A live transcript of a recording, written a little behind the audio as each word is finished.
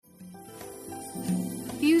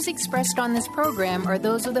Views expressed on this program are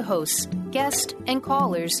those of the hosts, guests, and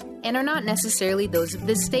callers, and are not necessarily those of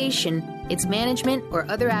this station, its management, or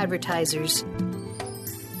other advertisers.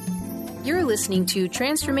 You're listening to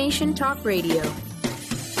Transformation Talk Radio.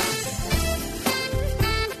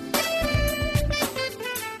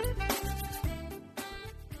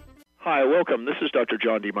 Hi, welcome. This is Dr.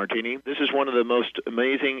 John DeMartini. This is one of the most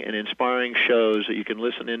amazing and inspiring shows that you can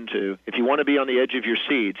listen into. If you want to be on the edge of your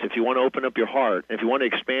seats, if you want to open up your heart, if you want to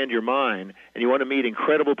expand your mind, and you want to meet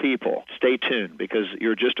incredible people, stay tuned because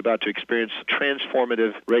you're just about to experience a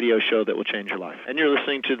transformative radio show that will change your life. And you're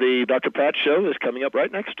listening to the Dr. Pat Show that's coming up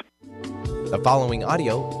right next. The following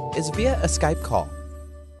audio is via a Skype call.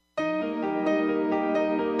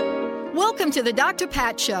 Welcome to the Dr.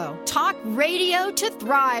 Pat Show. Talk radio to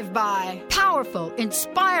thrive by. Powerful,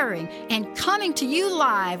 inspiring, and coming to you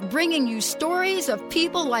live, bringing you stories of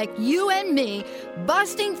people like you and me,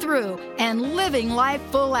 busting through and living life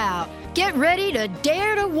full out. Get ready to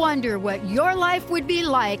dare to wonder what your life would be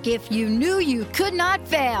like if you knew you could not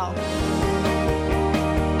fail.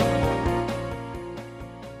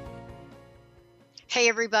 Hey,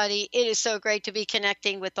 everybody. It is so great to be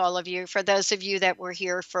connecting with all of you. For those of you that were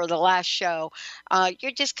here for the last show,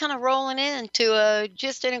 you're just kind of rolling into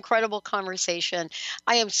just an incredible conversation.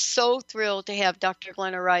 I am so thrilled to have Dr.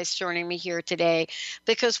 Glenna Rice joining me here today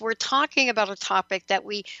because we're talking about a topic that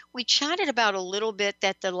we chatted about a little bit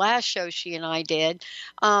at the last show she and I did,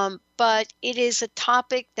 but it is a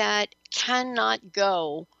topic that cannot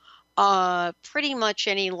go pretty much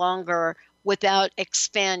any longer without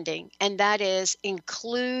expanding, and that is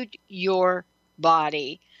include your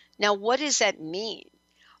body. Now, what does that mean?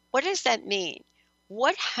 What does that mean?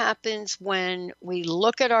 What happens when we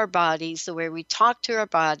look at our bodies, the way we talk to our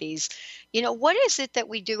bodies? You know, what is it that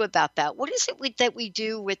we do about that? What is it that we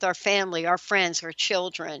do with our family, our friends, our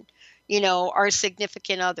children, you know, our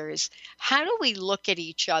significant others? How do we look at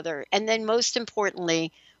each other? And then most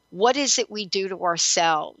importantly, what is it we do to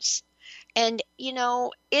ourselves? And, you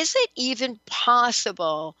know, is it even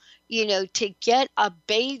possible, you know, to get a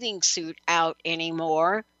bathing suit out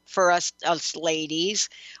anymore for us ladies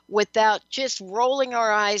without just rolling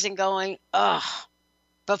our eyes and going, ugh,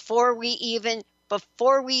 before we even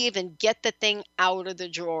get the thing out of the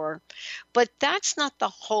drawer? But that's not the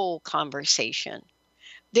whole conversation.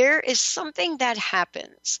 There is something that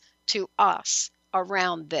happens to us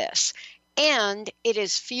around this, and it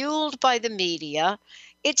is fueled by the media.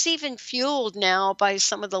 It's even fueled now by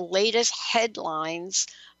some of the latest headlines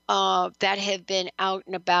that have been out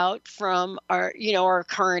and about from our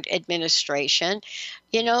current administration.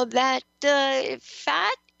 You know, that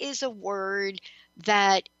fat is a word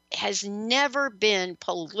that has never been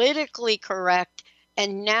politically correct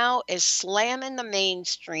and now is slamming the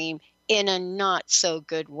mainstream in a not so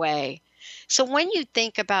good way. So when you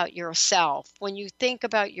think about yourself, when you think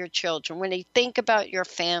about your children, when you think about your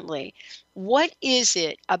family, what is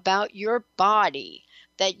it about your body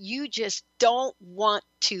that you just don't want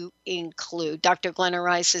to include? Dr. Glenna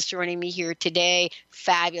Rice is joining me here today.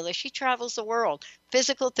 Fabulous. She travels the world.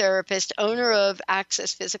 Physical therapist, owner of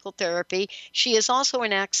Access Physical Therapy. She is also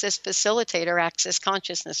an Access facilitator, Access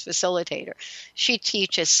Consciousness facilitator. She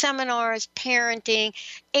teaches seminars, parenting,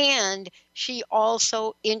 and she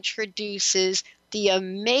also introduces the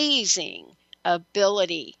amazing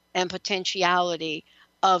ability and potentiality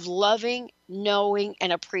of loving, knowing,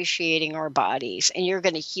 and appreciating our bodies. And you're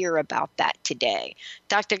going to hear about that today.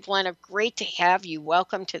 Dr. Glenna, great to have you.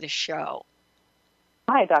 Welcome to the show.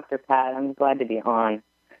 Hi, Dr. Pat. I'm glad to be on.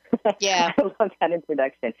 Yeah. I love that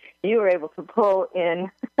introduction. You were able to pull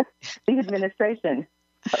in the administration.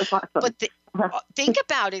 That was awesome. But think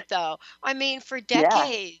about it, though. I mean, for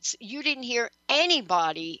decades, you didn't hear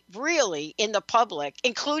anybody really in the public,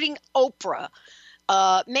 including Oprah.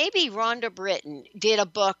 Maybe Rhonda Britton did a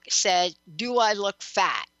book, said, "Do I look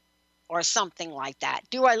fat?" or something like that.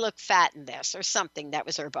 "Do I look fat in this?" or something. That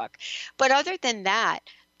was her book. But other than that,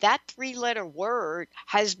 that three-letter word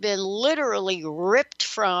has been literally ripped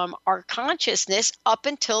from our consciousness up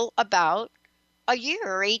until about a year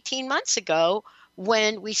or 18 months ago,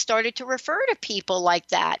 when we started to refer to people like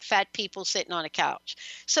that, fat people sitting on a couch.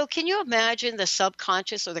 So can you imagine the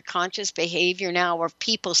subconscious or the conscious behavior now of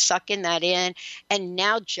people sucking that in and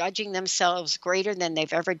now judging themselves greater than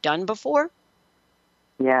they've ever done before?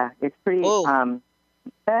 Yeah, it's pretty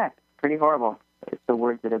pretty horrible. It's the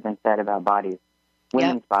words that have been said about bodies,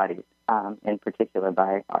 women's bodies, in particular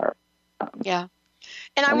by our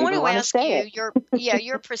And I want to ask you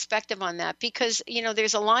your perspective on that, because, you know,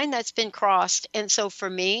 there's a line that's been crossed. And so for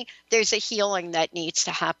me, there's a healing that needs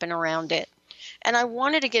to happen around it. And I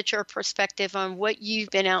wanted to get your perspective on what you've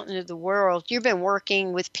been out into the world. You've been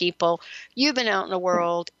working with people. You've been out in the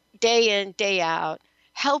world day in, day out,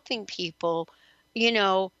 helping people,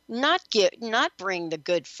 not bring the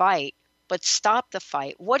good fight, but stop the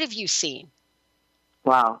fight. What have you seen?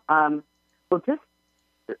 Wow. Well, just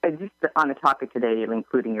on the topic today of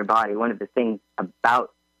including your body, one of the things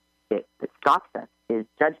about it that stops us is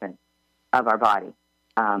judgment of our body.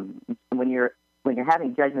 When you're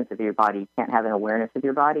having judgments of your body, you can't have an awareness of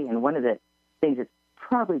your body. And one of the things that's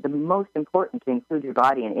probably the most important to include your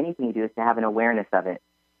body in anything you do is to have an awareness of it.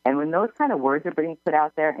 And when those kind of words are being put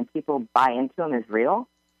out there and people buy into them as real,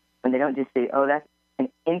 when they don't just say, oh, that's an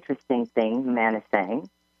interesting thing the man is saying,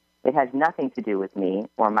 it has nothing to do with me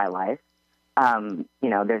or my life.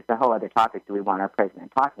 There's the whole other topic, do we want our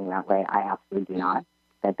president talking that way? I absolutely do not.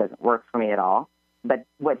 That doesn't work for me at all. But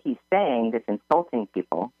what he's saying that's insulting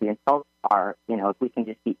people, the insults are, if we can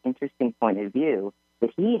just be interesting point of view,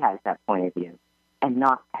 that he has that point of view and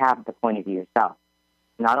not have the point of view yourself.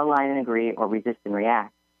 Not align and agree or resist and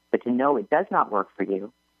react, but to know it does not work for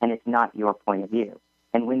you and it's not your point of view.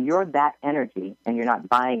 And when you're that energy and you're not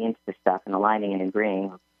buying into the stuff and aligning and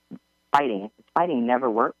agreeing or fighting never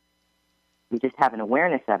works. You just have an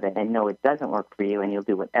awareness of it and know it doesn't work for you, and you'll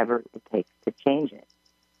do whatever it takes to change it.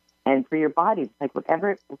 And for your body, it's like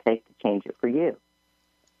whatever it will take to change it for you.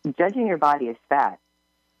 Judging your body as fat,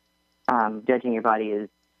 judging your body as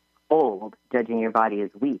old, judging your body as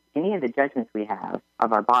weak, any of the judgments we have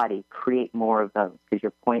of our body create more of those because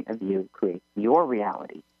your point of view creates your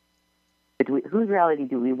reality. But whose reality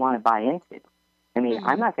do we want to buy into? I mean,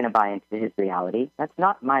 I'm not going to buy into his reality. That's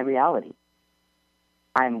not my reality.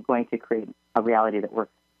 I'm going to create a reality that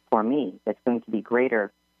works for me, that's going to be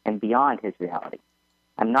greater and beyond his reality.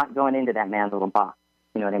 I'm not going into that man's little box.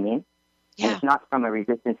 You know what I mean? Yeah. And it's not from a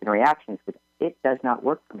resistance and reactions, because it does not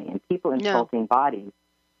work for me. And people insulting bodies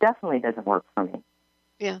definitely doesn't work for me.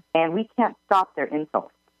 Yeah. And we can't stop their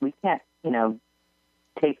insults. We can't,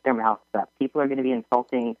 tape their mouths up. People are going to be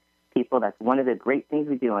insulting people. That's one of the great things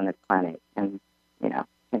we do on this planet. And,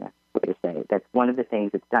 what to say, that's one of the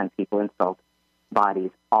things that's done. People insult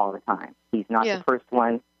bodies all the time. He's not the first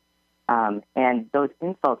one. And those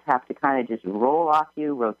insults have to kind of just roll off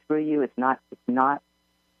you, roll through you. It's not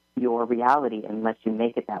your reality unless you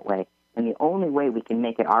make it that way. And the only way we can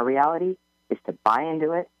make it our reality is to buy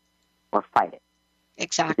into it or fight it.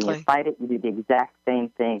 Exactly. When you fight it, you do the exact same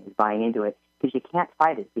thing as buying into it, because you can't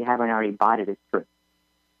fight it if you haven't already bought it as true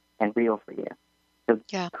and real for you. So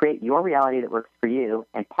create your reality that works for you,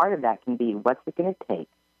 and part of that can be what's it going to take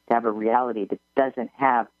to have a reality that doesn't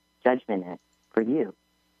have judgment in it for you.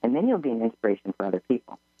 And then you'll be an inspiration for other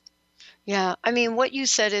people. Yeah, I mean, what you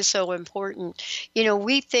said is so important.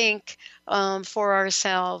 We think for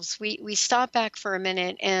ourselves, we stop back for a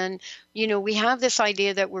minute and, we have this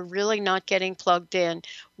idea that we're really not getting plugged in.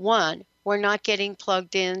 One, we're not getting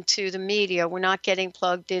plugged into the media. We're not getting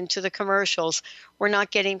plugged into the commercials. We're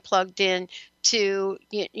not getting plugged in to,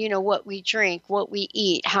 what we drink, what we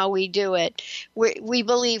eat, how we do it. We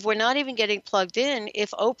believe we're not even getting plugged in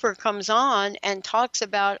if Oprah comes on and talks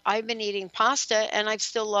about, I've been eating pasta and I've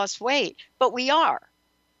still lost weight. But we are.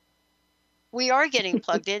 We are getting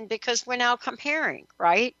plugged in because we're now comparing,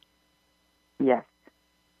 right? Yes.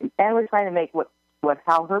 And we're trying to make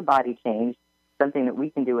how her body changed something that we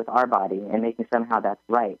can do with our body and making somehow that's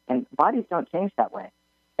right. And bodies don't change that way.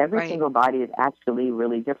 Every single body is actually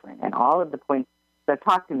really different. And all of the points, so I've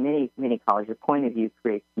talked to many, many callers, your point of view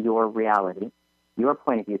creates your reality. Your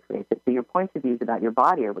point of view creates it. So your points of views about your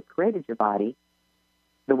body are what created your body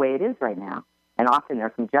the way it is right now. And often they're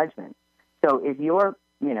from judgment. So if your,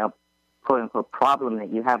 quote unquote, problem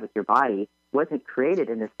that you have with your body wasn't created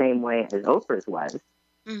in the same way as Oprah's was,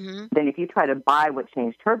 then if you try to buy what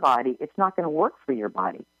changed her body, it's not going to work for your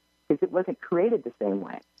body because it wasn't created the same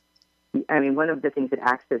way. I mean, one of the things that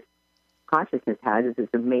Access Consciousness has is this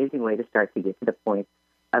amazing way to start to get to the point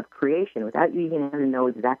of creation without you even having to know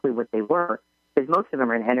exactly what they were, because most of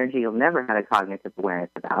them are an energy you'll never have a cognitive awareness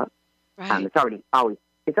about. Right. It's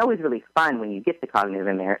always really fun when you get the cognitive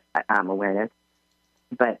awareness,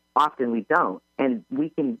 but often we don't. And we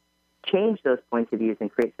can change those points of views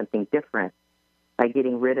and create something different by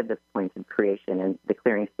getting rid of the points of creation. And the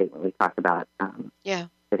clearing statement we talked about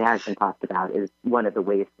that has been talked about is one of the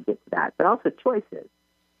ways to get to that. But also choices,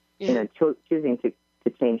 choosing to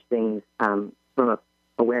change things from a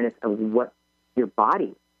awareness of what your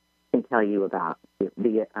body can tell you about,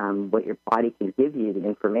 what your body can give you, the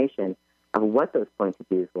information of what those points of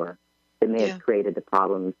views were that may have created the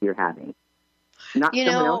problems you're having, not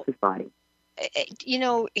someone else's body.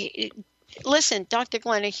 Listen, Dr.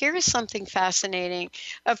 Glenna, here is something fascinating.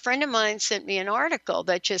 A friend of mine sent me an article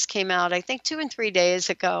that just came out, I think 2 and 3 days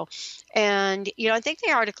ago. And, I think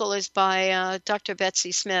the article is by Dr.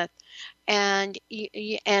 Betsy Smith. And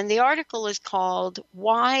the article is called,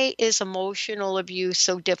 "Why is Emotional Abuse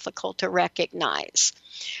So Difficult to Recognize?"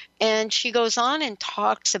 And she goes on and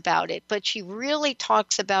talks about it, but she really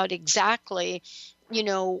talks about exactly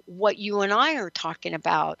what you and I are talking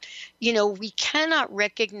about. We cannot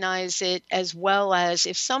recognize it as well as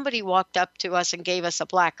if somebody walked up to us and gave us a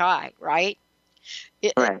black eye, right?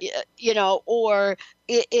 Right. Or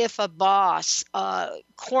if a boss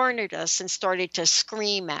cornered us and started to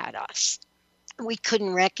scream at us, we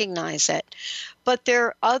couldn't recognize it. But there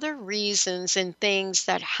are other reasons and things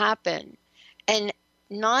that happen. And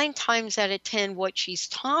 9 times out of 10, what she's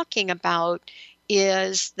talking about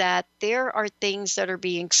is that there are things that are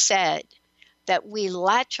being said that we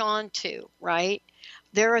latch on to, right?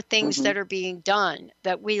 There are things that are being done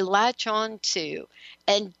that we latch on to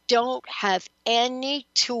and don't have any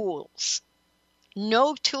tools,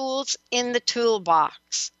 no tools in the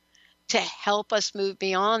toolbox to help us move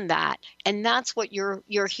beyond that. And that's what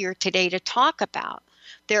you're here today to talk about.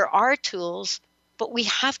 There are tools, but we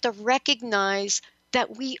have to recognize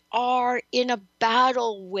that we are in a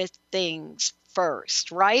battle with things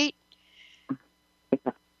first, right?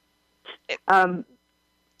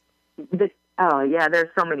 There's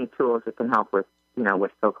so many tools that can help with,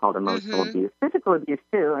 with so-called emotional abuse. Physical abuse,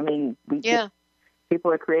 too. I mean,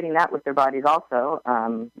 people are creating that with their bodies also.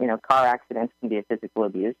 Car accidents can be a physical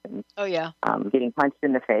abuse. And, getting punched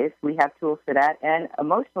in the face. We have tools for that. And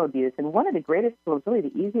emotional abuse. And one of the greatest tools, really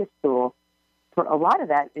the easiest tool for a lot of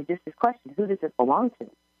that is just this question, who does it belong to?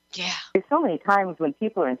 Yeah. There's so many times when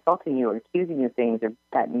people are insulting you or accusing you of things or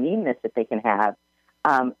that meanness that they can have,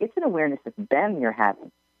 it's an awareness of them you're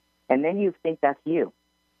having. And then you think that's you.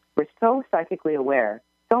 We're so psychically aware,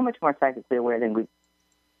 so much more psychically aware than we've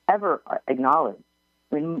ever acknowledged.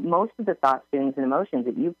 I mean, most of the thoughts, feelings, and emotions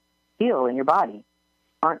that you feel in your body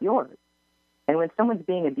aren't yours. And when someone's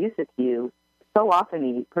being abusive to you, so often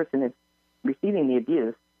the person that's receiving the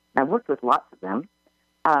abuse, and I've worked with lots of them,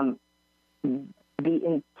 the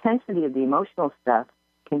intensity of the emotional stuff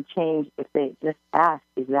can change if they just ask,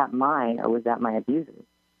 is that mine or was that my abuser's?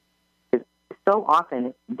 Because so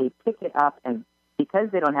often they pick it up, and because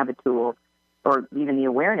they don't have a tool or even the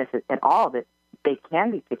awareness at all that they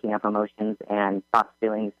can be picking up emotions and thoughts,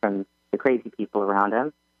 feelings from the crazy people around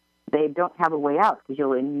them, they don't have a way out because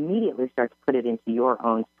you'll immediately start to put it into your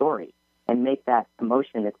own story and make that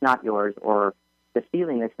emotion that's not yours or the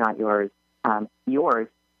feeling that's not yours, yours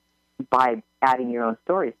by adding your own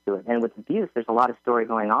stories to it. And with abuse, there's a lot of story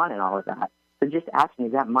going on in all of that. So just asking,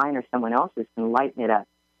 is that mine or someone else's, can lighten it up.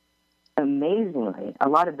 Amazingly, a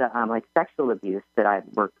lot of the sexual abuse that I've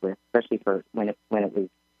worked with, especially for when it was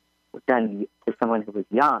done to someone who was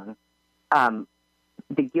young,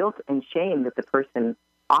 the guilt and shame that the person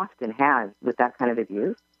often has with that kind of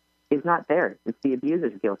abuse is not theirs. It's the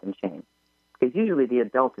abuser's guilt and shame. Because usually the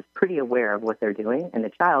adult is pretty aware of what they're doing, and the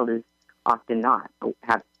child is often not,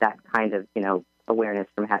 have that kind of, awareness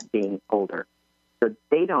from being older. So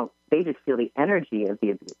they just feel the energy of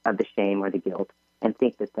the shame or the guilt and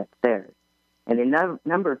think that that's theirs. And the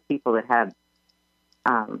number of people that have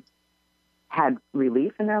had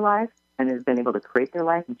relief in their life and has been able to create their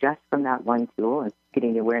life just from that one tool and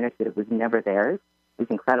getting the awareness that it was never theirs is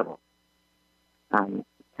incredible. It's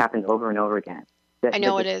happened over and over again. I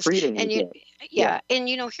know it is. And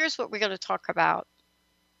and here's what we're going to talk about.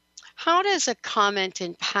 How does a comment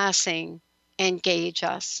in passing engage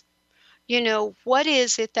us? What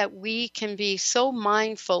is it that we can be so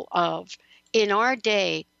mindful of in our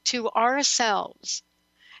day to ourselves?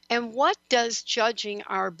 And what does judging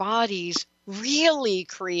our bodies really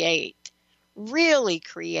create?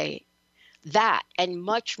 That and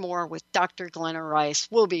much more with Dr. Glenna Rice.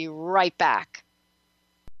 We'll be right back.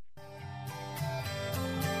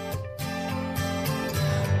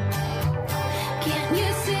 Can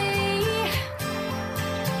you see?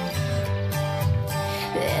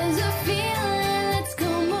 There's a feeling that's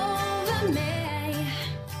come over me.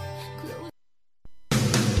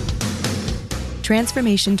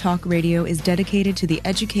 Transformation Talk Radio is dedicated to the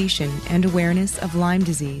education and awareness of Lyme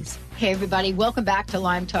disease. Hey, everybody. Welcome back to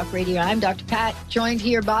Lyme Talk Radio. I'm Dr. Pat, joined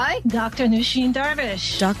here by Dr. Nusheen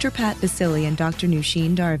Darvish. Dr. Pat Basili and Dr.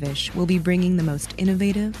 Nusheen Darvish will be bringing the most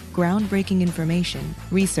innovative, groundbreaking information,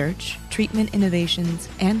 research, treatment innovations,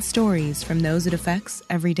 and stories from those it affects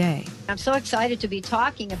every day. I'm so excited to be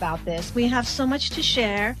talking about this. We have so much to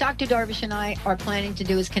share. Dr. Darvish and I are planning to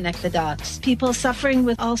do is connect the dots. People suffering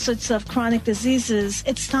with all sorts of chronic diseases,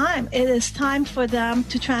 it's time. It is time for them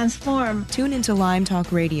to transform. Tune into Lyme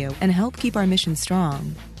Talk Radio and help keep our mission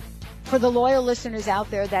strong. For the loyal listeners out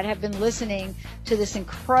there that have been listening to this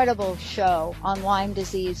incredible show on Lyme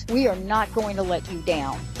disease, we are not going to let you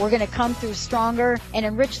down. We're going to come through stronger and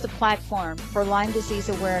enrich the platform for Lyme disease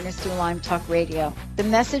awareness through Lyme Talk Radio. The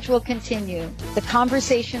message will continue, the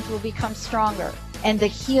conversations will become stronger, and the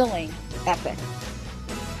healing epic.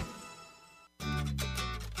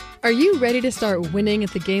 Are you ready to start winning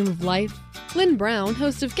at the game of life? Lynn Brown,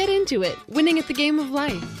 host of Get Into It, Winning at the Game of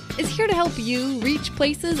Life, is here to help you reach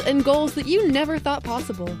places and goals that you never thought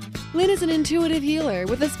possible. Lynn is an intuitive healer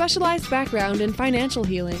with a specialized background in financial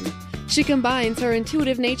healing. She combines her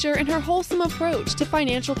intuitive nature and her wholesome approach to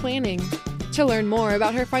financial planning. To learn more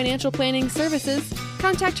about her financial planning services,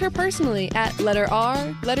 contact her personally at intuit.com.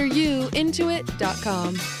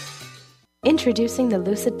 Introducing the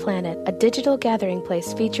Lucid Planet, a digital gathering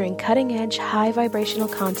place featuring cutting-edge, high-vibrational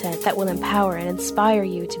content that will empower and inspire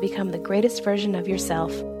you to become the greatest version of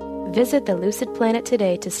yourself. Visit the Lucid Planet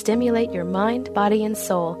today to stimulate your mind, body, and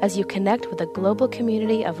soul as you connect with a global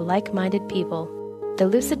community of like-minded people. The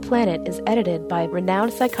Lucid Planet is edited by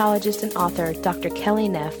renowned psychologist and author Dr. Kelly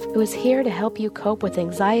Neff, who is here to help you cope with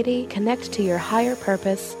anxiety, connect to your higher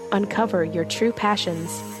purpose, uncover your true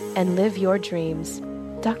passions, and live your dreams.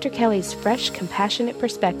 Dr. Kelly's fresh, compassionate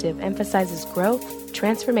perspective emphasizes growth,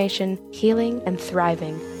 transformation, healing, and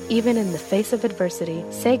thriving, even in the face of adversity.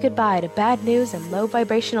 Say goodbye to bad news and low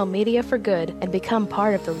vibrational media for good and become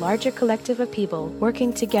part of the larger collective of people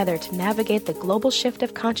working together to navigate the global shift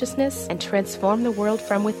of consciousness and transform the world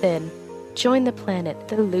from within. Join the planet,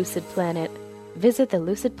 the Lucid Planet. Visit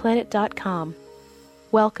thelucidplanet.com.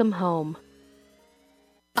 Welcome home.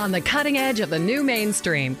 On the cutting edge of the new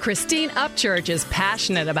mainstream, Christine Upchurch is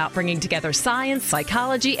passionate about bringing together science,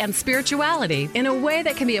 psychology, and spirituality in a way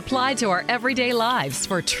that can be applied to our everyday lives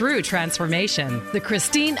for true transformation. The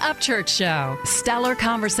Christine Upchurch Show, stellar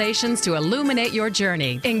conversations to illuminate your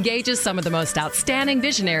journey, engages some of the most outstanding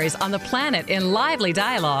visionaries on the planet in lively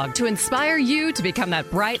dialogue to inspire you to become that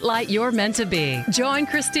bright light you're meant to be. Join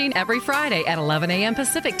Christine every Friday at 11 a.m.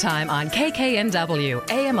 Pacific Time on KKNW,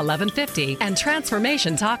 AM 1150, and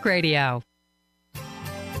Transformation Talk Radio.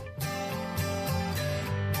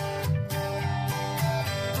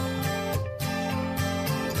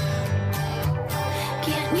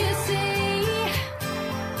 Can't you see?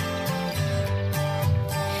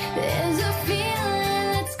 There's a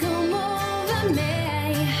feeling that's come over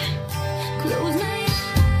me. Close my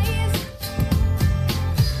eyes.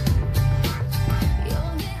 You're the only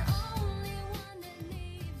one that leaves me.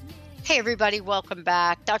 Hey, everybody, welcome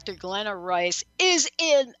back. Dr. Glenna Rice is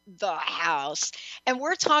in the house, and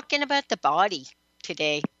we're talking about the body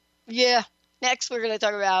today. Yeah, next we're going to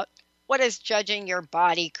talk about what does judging your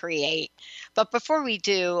body create. But before we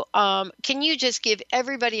do, can you just give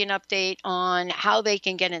everybody an update on how they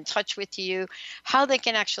can get in touch with you, how they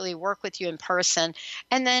can actually work with you in person,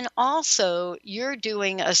 and then also you're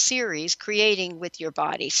doing a series, Creating with Your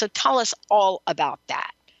Body. So tell us all about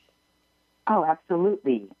that. Oh,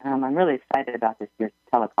 absolutely. I'm really excited about this year's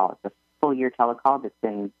telecall. It's a full-year telecall that's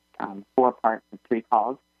in 4 parts and 3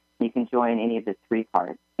 calls. You can join any of the 3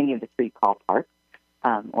 call parts,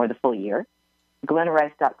 or the full year.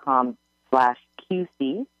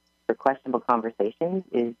 GlennaRice.com/QC for questionable conversations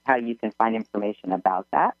is how you can find information about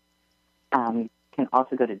that. You can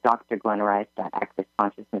also go to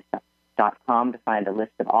drglennarice.accessconsciousness.com to find a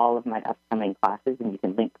list of all of my upcoming classes, and you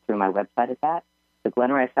can link through my website at that. So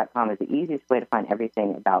GlennaRice.com is the easiest way to find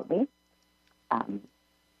everything about me. And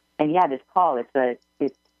yeah, this call, it's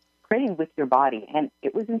creating with your body. And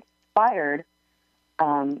it was inspired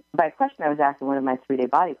by a question I was asked in one of my 3-day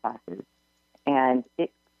body classes. And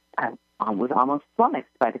I was almost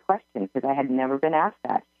flummoxed by the question because I had never been asked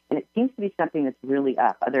that. And it seems to be something that's really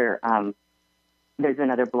up. There's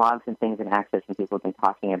been other blogs and things in Access, and people have been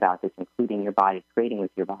talking about this, including your body, creating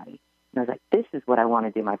with your body. And I was like, this is what I want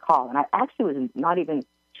to do my call. And I actually was not even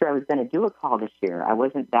sure I was going to do a call this year. I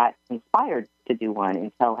wasn't that inspired to do one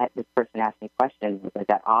until this person asked me a question. It was like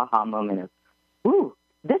that aha moment of, ooh,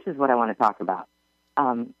 this is what I want to talk about.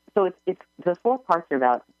 So it's the 4 parts are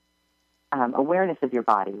about awareness of your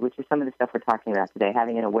body, which is some of the stuff we're talking about today.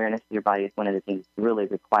 Having an awareness of your body is one of the things really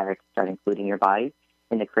required to start including your body.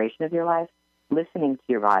 in the creation of your life, listening to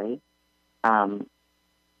your body,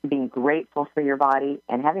 being grateful for your body,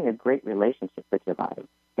 and having a great relationship with your body.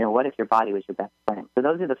 You know, what if your body was your best friend? So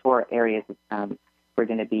those are the 4 areas we're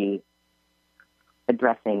going to be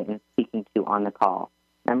addressing and speaking to on the call.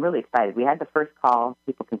 And I'm really excited. We had the first call.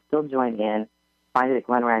 People can still join in. Find it at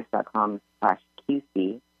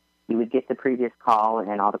glennarice.com/QC. You would get the previous call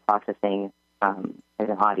and all the processing as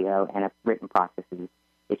an audio and a written processes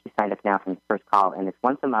if you signed up now from the first call. And it's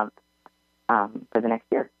once a month for the next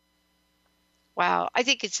year. Wow, I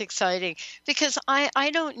think it's exciting because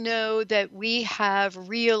I don't know that we have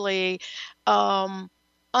really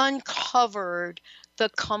uncovered the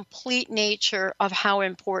complete nature of how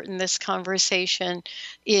important this conversation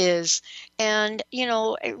is. And, you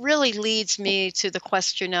know, it really leads me to the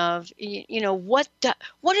question of, what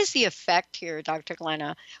is the effect here, Dr.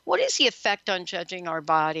 Glenna? What is the effect on judging our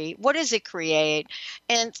body? What does it create?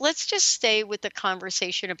 And let's just stay with the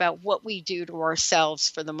conversation about what we do to ourselves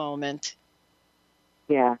for the moment.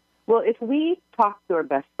 Yeah. Well, if we talk to our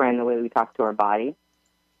best friend the way we talk to our body,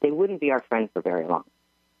 they wouldn't be our friend for very long.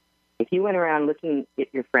 If you went around looking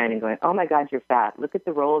at your friend and going, oh, my God, you're fat. Look at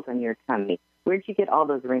the rolls on your tummy. Where'd you get all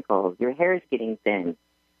those wrinkles? Your hair's getting thin.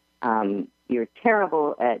 You're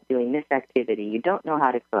terrible at doing this activity. You don't know how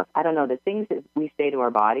to cook. I don't know. The things that we say to our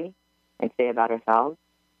body and say about ourselves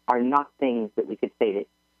are not things that we could say to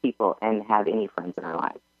people and have any friends in our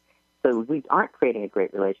lives. So we aren't creating a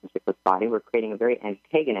great relationship with body. We're creating a very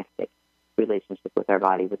antagonistic relationship with our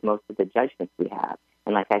body with most of the judgments we have.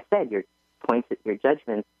 And like I said, your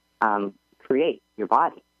judgments create your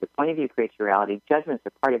body. Your point of view creates your reality. Judgments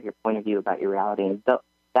are part of your point of view about your reality, and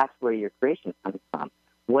that's where your creation comes from.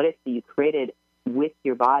 What if you created with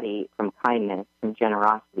your body from kindness, from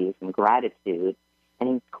generosity, from gratitude, and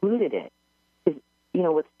included it? Because,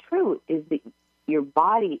 what's true is that your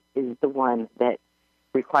body is the one that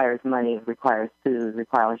requires money, requires food,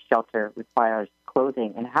 requires shelter, requires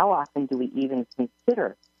clothing. And how often do we even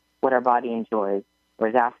consider what our body enjoys or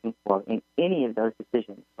is asking for in any of those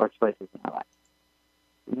decisions or choices in our life?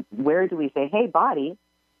 Where do we say, hey, body,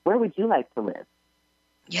 where would you like to live?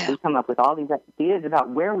 Yeah. We come up with all these ideas about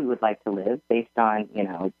where we would like to live based on,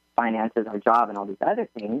 finances, our job, and all these other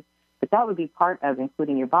things. But that would be part of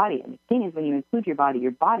including your body. And the thing is, when you include your body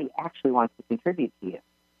actually wants to contribute to you.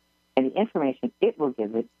 And the information it will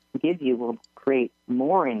give you will create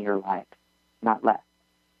more in your life, not less.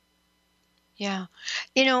 Yeah.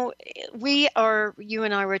 You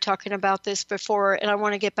and I were talking about this before, and I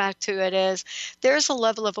want to get back to it as there's a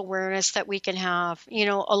level of awareness that we can have,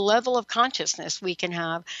 a level of consciousness we can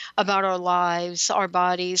have about our lives, our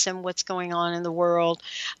bodies, and what's going on in the world.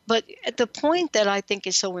 But the point that I think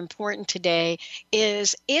is so important today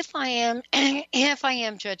is if I am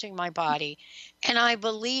judging my body, and I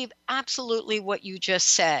believe absolutely what you just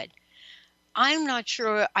said, I'm not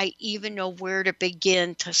sure I even know where to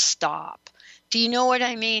begin to stop. Do you know what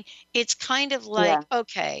I mean? It's kind of like,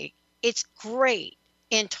 okay, it's great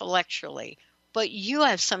intellectually, but you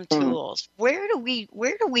have some tools. Where do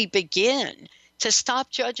we begin to stop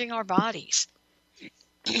judging our bodies?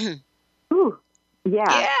 Ooh,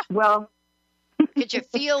 yeah. Well, could you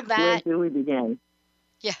feel that? Where do we begin?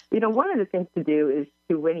 Yeah. One of the things to do is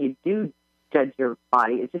when you do judge your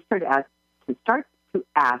body, is just start to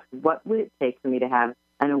ask, what would it take for me to have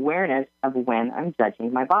an awareness of when I'm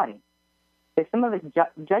judging my body? Because some of it,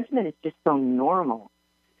 judgment is just so normal.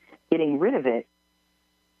 Getting rid of it,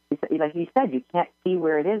 like you said, you can't see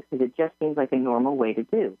where it is because it just seems like a normal way to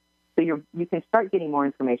do. So you can start getting more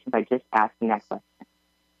information by just asking that question.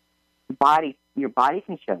 Your body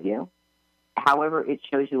can show you. However, it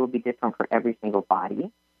shows you will be different for every single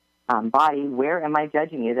body. Body, where am I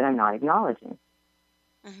judging you that I'm not acknowledging?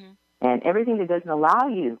 Mm-hmm. And everything that doesn't allow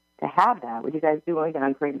you to have that, what you guys do when we can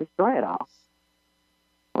uncreate and destroy it all?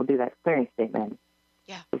 We'll do that clearing statement.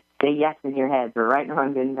 Yeah. Just say yes in your head for right and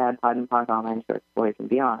wrong, good and bad, pod and POC, online, shorts, boys, and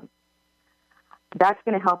beyond. That's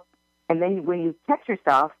going to help. And then when you catch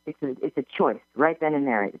yourself, it's a choice right then and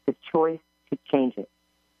there. It's a choice to change it.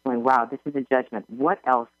 Going, wow, this is a judgment. What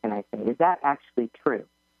else can I say? Is that actually true?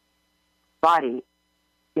 Body,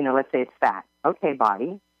 let's say it's fat. Okay,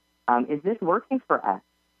 body, is this working for us?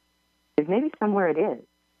 Because maybe somewhere it is.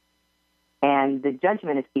 And the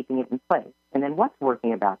judgment is keeping it in place. And then what's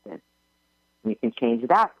working about this? You can change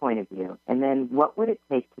that point of view. And then what would it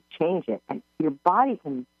take to change it? And your body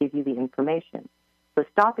can give you the information. So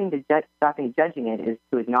stopping judging it is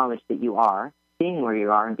to acknowledge that you are, seeing where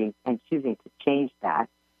you are and choosing to change that.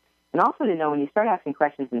 And also to know when you start asking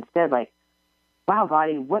questions instead like, wow,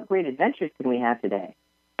 body, what great adventures can we have today?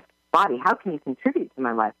 Body, how can you contribute to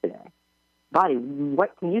my life today? body,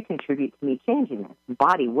 what can you contribute to me changing this?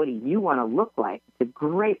 Body, what do you want to look like? It's a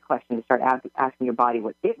great question to start asking your body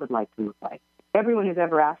what it would like to look like. Everyone who's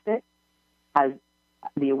ever asked it has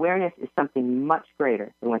the awareness is something much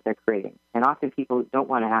greater than what they're creating. And often people don't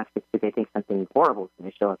want to ask it because they think something horrible is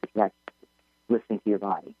going to show up if you actually listen to your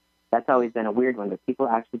body. That's always been a weird one, but people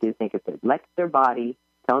actually do think if they let their body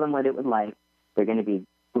tell them what it would like, they're going to be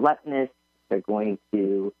gluttonous, they're going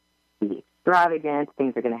to be extravagant,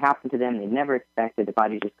 things are going to happen to them they never expected. The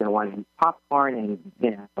body's just going to want to eat popcorn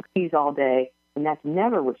and cookies all day, and that's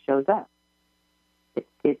never what shows up.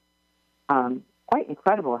 It's quite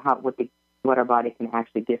incredible what our body can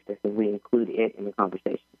actually gift us if we include it in the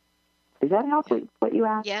conversation. Does that help with what you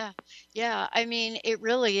asked? Yeah. I mean, it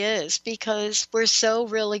really is, because we're so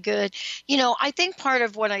really good. I think part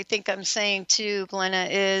of what I think I'm saying too, Glenna,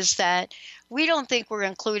 is that we don't think we're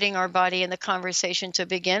including our body in the conversation to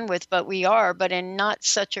begin with, but we are, but in not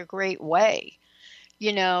such a great way.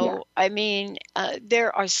 I mean,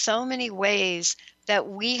 there are so many ways that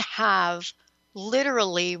we have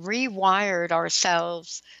literally rewired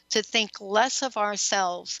ourselves to think less of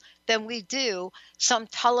ourselves than we do some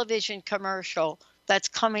television commercial that's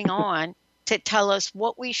coming on to tell us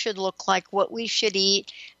what we should look like, what we should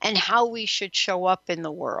eat, and how we should show up in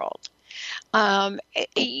the world.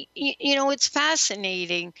 It's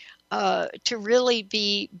fascinating to really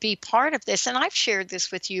be part of this. And I've shared this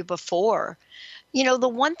with you before. The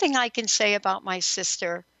one thing I can say about my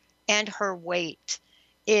sister and her weight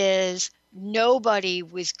is nobody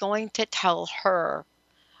was going to tell her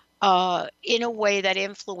in a way that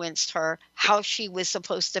influenced her how she was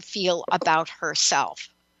supposed to feel about herself,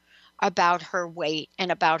 about her weight,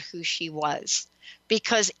 and about who she was,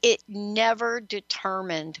 because it never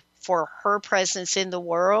determined for her presence in the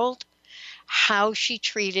world how she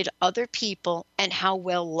treated other people and how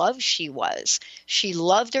well loved she was. She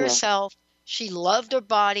loved herself. She loved her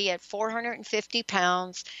body at 450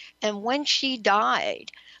 pounds. And when she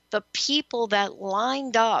died, the people that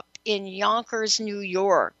lined up in Yonkers, New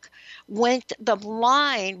York, the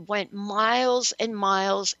line went miles and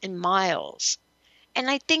miles and miles.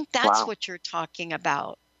 And I think that's what you're talking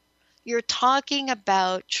about. You're talking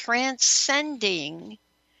about transcending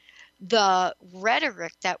the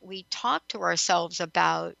rhetoric that we talk to ourselves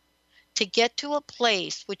about to get to a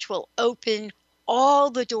place which will open all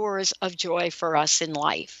the doors of joy for us in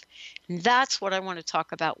life. And that's what I want to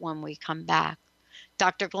talk about when we come back.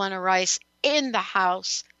 Dr. Glenna Rice in the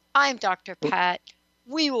house. I'm Dr. Pat.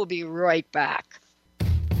 We will be right back.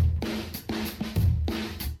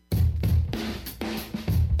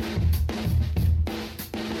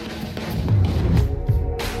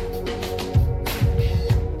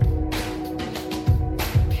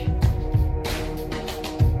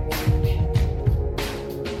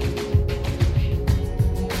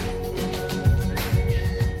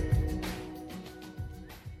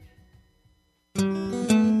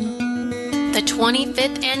 The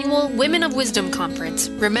 25th Annual Women of Wisdom Conference,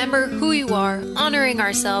 Remember Who You Are, Honoring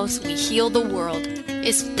Ourselves, We Heal the World,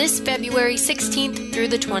 is this February 16th through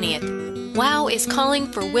the 20th. WOW is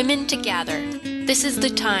calling for women to gather. This is the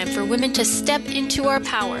time for women to step into our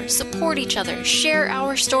power, support each other, share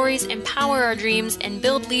our stories, empower our dreams, and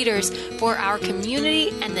build leaders for our community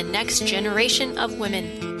and the next generation of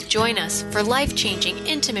women. Join us for life-changing,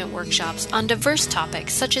 intimate workshops on diverse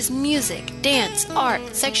topics such as music, dance, art,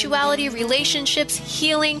 sexuality, relationships,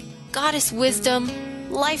 healing, goddess wisdom,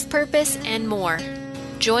 life purpose, and more.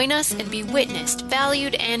 Join us and be witnessed,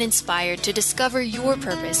 valued, and inspired to discover your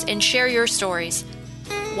purpose and share your stories.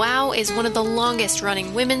 WOW is one of the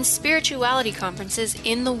longest-running women's spirituality conferences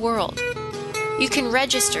in the world. You can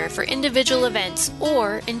register for individual events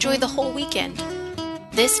or enjoy the whole weekend.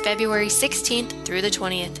 This February 16th through the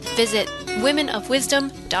 20th. Visit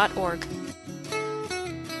womenofwisdom.org.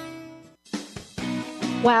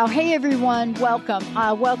 Wow. Hey, everyone. Welcome.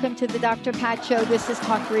 Welcome to the Dr. Pat Show. This is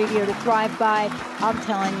Talk Radio to Thrive By. I'm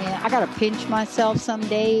telling you, I got to pinch myself some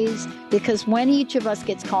days, because when each of us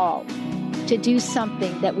gets called to do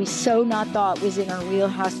something that we so not thought was in our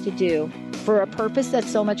wheelhouse to do for a purpose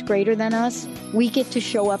that's so much greater than us, we get to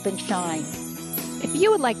show up and shine. If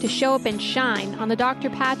you would like to show up and shine on the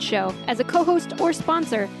Dr. Pat Show as a co-host or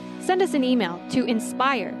sponsor, send us an email to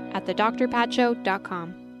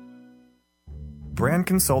inspire@thedrpatshow.com. brand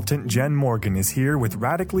consultant Jen Morgan is here with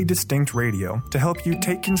Radically Distinct Radio to help you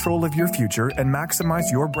take control of your future and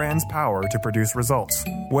maximize your brand's power to produce results.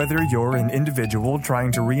 Whether you're an individual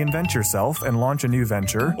trying to reinvent yourself and launch a new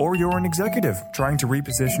venture, or you're an executive trying to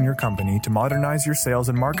reposition your company to modernize your sales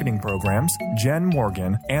and marketing programs, Jen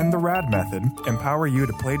Morgan and the RAD method empower you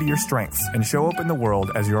to play to your strengths and show up in the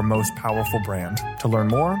world as your most powerful brand. To learn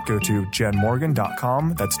more, go to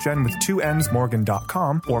jenmorgan.com. That's Jen with 2 N's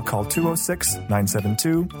Morgan.com, or call 206-972-5366.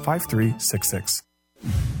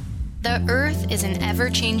 The Earth is an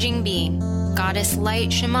ever-changing being. Goddess Light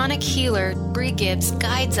Shamanic Healer Bree Gibbs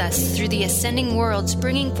guides us through the ascending worlds,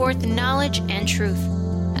 bringing forth knowledge and truth.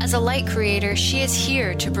 As a light creator, she is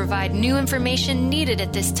here to provide new information needed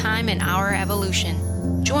at this time in our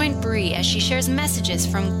evolution. Join Bree as she shares messages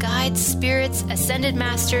from guides, spirits, ascended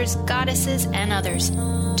masters, goddesses, and others.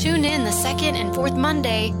 Tune in the second and fourth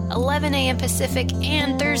Monday, 11 a.m. Pacific,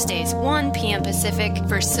 and Thursdays, 1 p.m. Pacific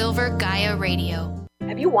for Silver Gaia Radio.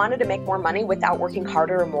 Have you wanted to make more money without working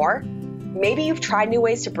harder or more? Maybe you've tried new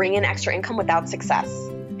ways to bring in extra income without success.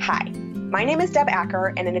 Hi, my name is Deb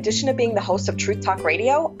Acker, and in addition to being the host of Truth Talk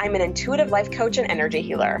Radio, I'm an intuitive life coach and energy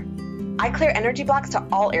healer. I clear energy blocks to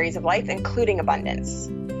all areas of life, including abundance.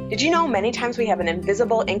 Did you know many times we have an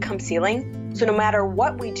invisible income ceiling? So no matter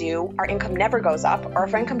what we do, our income never goes up, or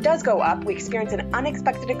if our income does go up, we experience an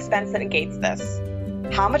unexpected expense that negates this.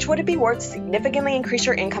 How much would it be worth to significantly increase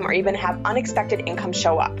your income or even have unexpected income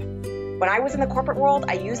show up? When I was in the corporate world,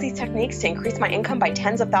 I used these techniques to increase my income by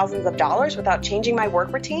tens of thousands of dollars without changing my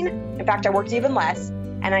work routine. In fact, I worked even less,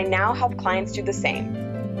 and I now help clients do the same.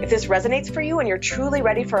 If this resonates for you and you're truly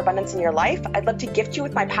ready for abundance in your life, I'd love to gift you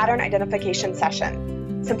with my pattern identification session.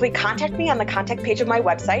 Simply contact me on the contact page of my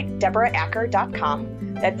website,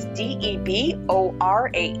 DeborahAcker.com. That's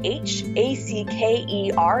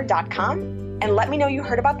DeborahAcker.com. And let me know you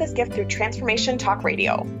heard about this gift through Transformation Talk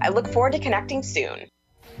Radio. I look forward to connecting soon.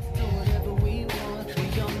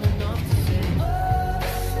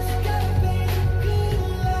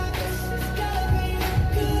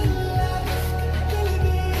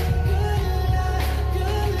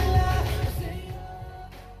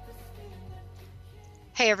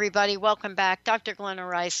 Hey, everybody. Welcome back. Dr. Glenna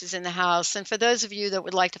Rice is in the house. And for those of you that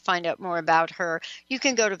would like to find out more about her, you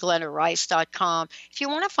can go to glennarice.com. If you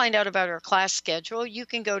want to find out about her class schedule, you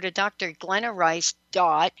can go to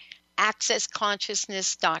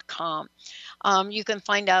drglennarice.accessconsciousness.com. You can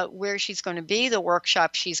find out where she's going to be, the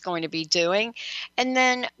workshop she's going to be doing. And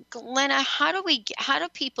then, Glenna, how do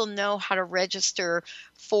people know how to register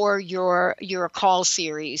for your call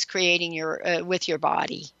series, creating your with your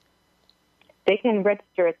body? They can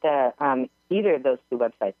register at the either of those two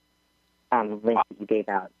websites links that you gave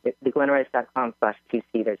out. The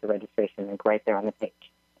glennarice.com/QC, there's a registration link right there on the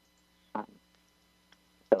page.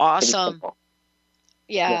 Awesome.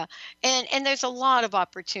 Yeah. And there's a lot of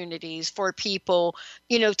opportunities for people,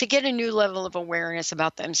 to get a new level of awareness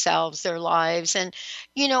about themselves, their lives. And,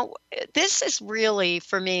 this is really,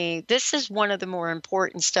 for me, this is one of the more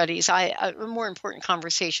important studies, more important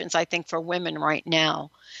conversations, I think, for women right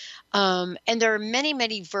now. And there are many,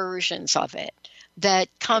 many versions of it that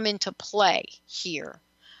come into play here.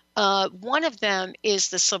 One of them is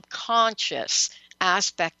the subconscious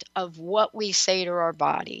aspect of what we say to our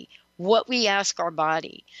body, what we ask our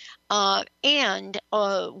body, and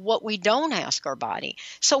what we don't ask our body.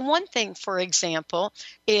 So one thing, for example,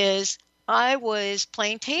 is I was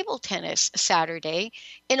playing table tennis Saturday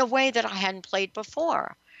in a way that I hadn't played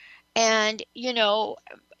before. And,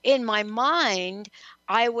 in my mind,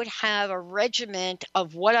 I would have a regiment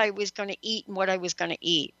of what I was going to eat and what I was going to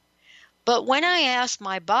eat. But when I asked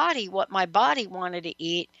my body what my body wanted to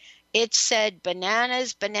eat, it said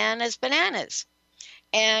bananas, bananas, bananas.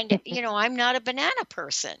 And, I'm not a banana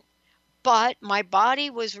person. But my body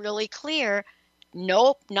was really clear.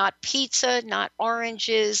 Nope, not pizza, not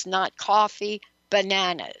oranges, not coffee,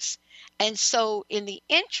 bananas. And so in the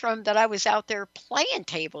interim that I was out there playing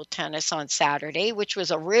table tennis on Saturday, which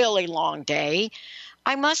was a really long day,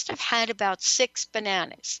 I must have had about 6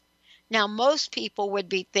 bananas. Now, most people would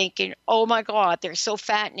be thinking, oh, my God, they're so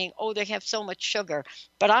fattening. Oh, they have so much sugar.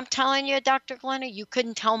 But I'm telling you, Dr. Glenna, you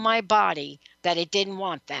couldn't tell my body that it didn't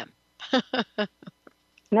want them.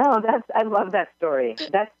 No, I love that story.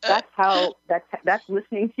 That's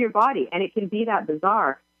listening to your body, and it can be that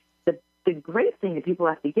bizarre. The great thing that people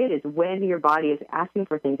have to get is when your body is asking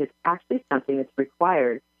for things, it's actually something that's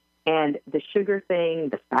required. And the sugar thing,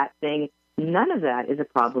 the fat thing, none of that is a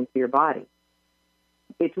problem for your body.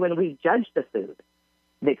 It's when we judge the food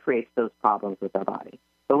that creates those problems with our body.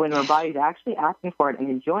 But when our body's actually asking for it and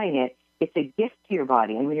enjoying it, it's a gift to your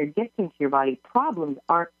body. And when you're gifting to your body, problems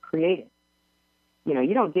aren't created.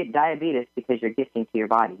 you don't get diabetes because you're gifting to your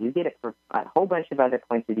body. You get it for a whole bunch of other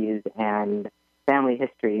points of views and family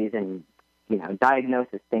histories and,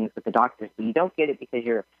 diagnosis things with the doctors. But you don't get it because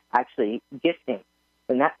you're actually gifting.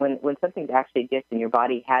 When something's actually a gift and your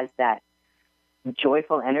body has that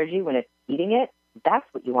joyful energy when it's eating it, that's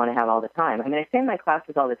what you want to have all the time. I mean, I say in my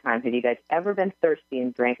classes all the time, have you guys ever been thirsty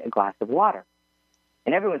and drank a glass of water?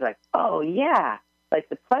 And everyone's like, oh, yeah. Like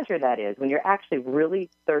the pleasure that is when you're actually really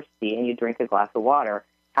thirsty and you drink a glass of water,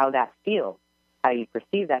 how that feels, how you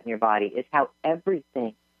perceive that in your body is how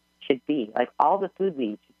everything should be. Like all the food we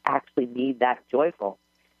eat should actually be that joyful.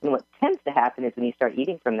 And what tends to happen is when you start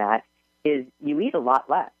eating from that is you eat a lot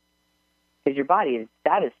less because your body is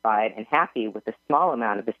satisfied and happy with the small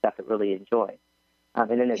amount of the stuff it really enjoys. And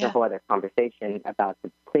then there's a whole other conversation about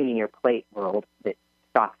the cleaning your plate world that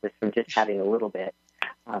stops us from just having a little bit.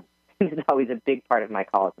 This is always a big part of my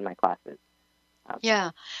calls and my classes.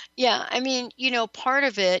 Yeah. I mean, part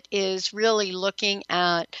of it is really looking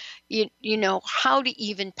at, how to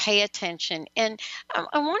even pay attention. And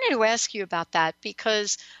I wanted to ask you about that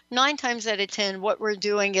because 9 times out of 10, what we're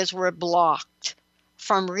doing is we're blocked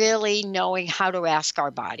from really knowing how to ask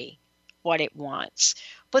our body what it wants.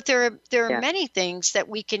 But there are many things that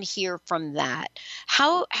we can hear from that.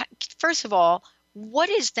 First of all, what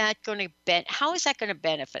is that going to how is that going to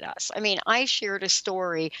benefit us? I mean, I shared a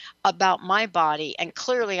story about my body, and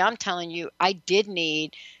clearly I'm telling you, I did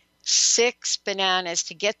need 6 bananas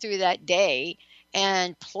to get through that day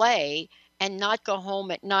and play and not go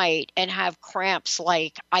home at night and have cramps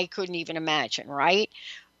like I couldn't even imagine, right?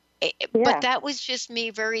 But that was just me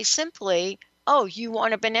very simply, oh, you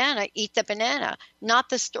want a banana, eat the banana. Not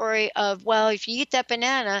the story of, well, if you eat that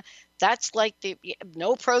banana, that's like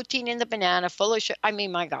no protein in the banana, full of sugar. I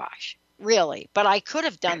mean, my gosh, really? But I could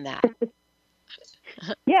have done that.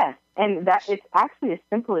 Yeah, and that it's actually as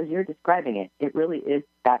simple as you're describing it. It really is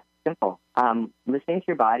that simple. Listening to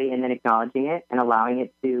your body and then acknowledging it and allowing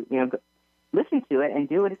it to, listen to it and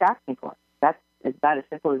do what it's asking for. That's about as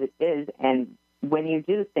simple as it is. And when you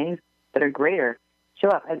do things that are greater, show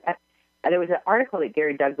up. There was an article that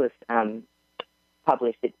Gary Douglas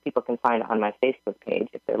published that people can find on my Facebook page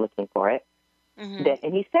if they're looking for it. Mm-hmm.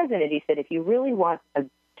 And he says in it, he said, if you really want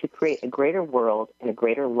to create a greater world and a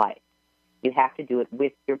greater life, you have to do it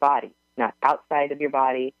with your body, not outside of your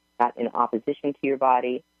body, not in opposition to your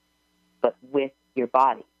body, but with your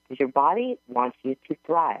body. Because your body wants you to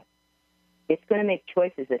thrive. It's going to make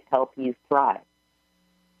choices that help you thrive.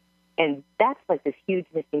 And that's like this huge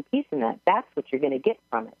missing piece in that. That's what you're going to get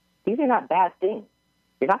from it. These are not bad things.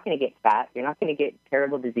 You're not going to get fat. You're not going to get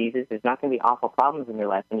terrible diseases. There's not going to be awful problems in your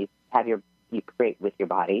life when you create with your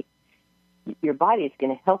body. Your body is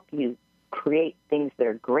going to help you create things that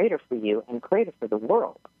are greater for you and greater for the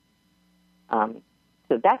world.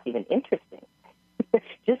 So that's even interesting.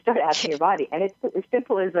 Just start asking your body. And it's as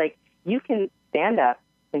simple as like you can stand up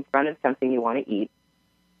in front of something you want to eat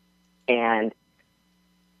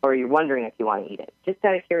or you're wondering if you want to eat it, just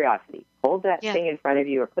out of curiosity. Hold that thing in front of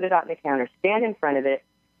you or put it out on the counter, stand in front of it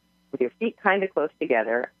with your feet kind of close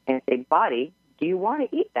together and say, body, do you want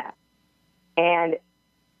to eat that? And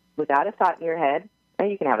without a thought in your head, and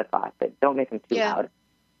you can have a thought, but don't make them too loud,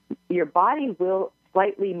 your body will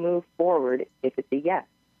slightly move forward if it's a yes.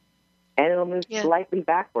 And it'll move slightly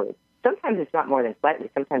backwards. Sometimes it's not more than slightly.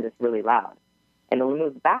 Sometimes it's really loud. And it'll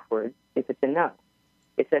move backwards if it's a no.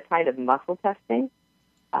 It's a kind of muscle testing.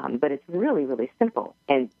 But it's really, really simple.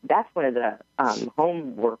 And that's one of the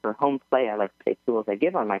homework or home play, I like to say, tools I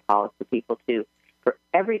give on my calls for people for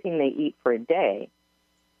everything they eat for a day.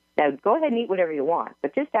 Now, go ahead and eat whatever you want,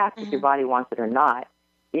 but just ask if your body wants it or not.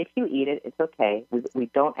 If you eat it, it's okay. We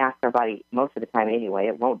don't ask our body most of the time anyway.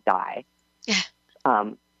 It won't die.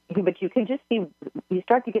 But you can just see, you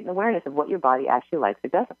start to get an awareness of what your body actually likes or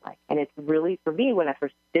doesn't like. And it's really, for me, when I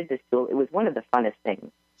first did this tool, it was one of the funnest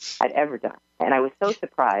things I'd ever done. And I was so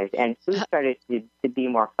surprised. And food started to be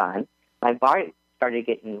more fun. My body started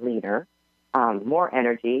getting leaner, more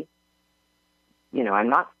energy. I'm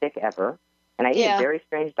not sick ever. And I eat a very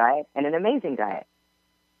strange diet and an amazing diet.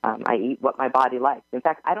 I eat what my body likes. In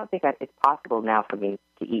fact, I don't think it's possible now for me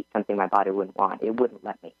to eat something my body wouldn't want. It wouldn't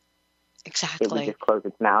let me. Exactly. It would just close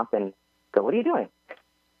its mouth and go, what are you doing?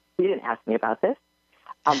 You didn't ask me about this.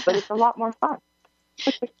 But it's a lot more fun.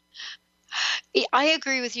 I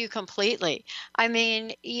agree with you completely. I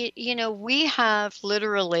mean, we have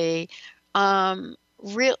literally,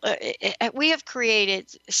 we have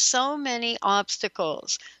created so many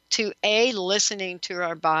obstacles to A, listening to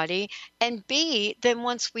our body, and B, then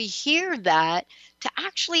once we hear that, to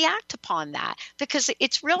actually act upon that. Because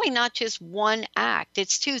it's really not just one act,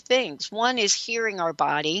 it's two things. One is hearing our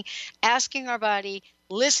body, asking our body,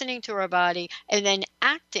 listening to our body, and then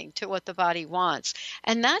acting to what the body wants.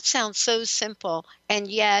 And that sounds so simple, and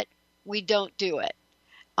yet we don't do it.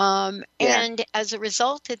 And as a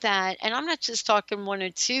result of that, and I'm not just talking one or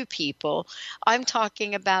two people, I'm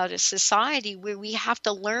talking about a society where we have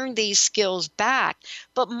to learn these skills back.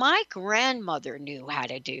 But my grandmother knew how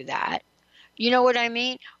to do that. You know what I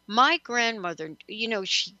mean? My grandmother,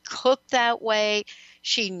 she cooked that way.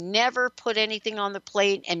 She never put anything on the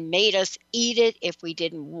plate and made us eat it if we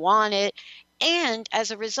didn't want it. And as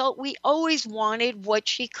a result, we always wanted what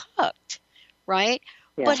she cooked, right?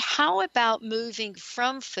 Yeah. But how about moving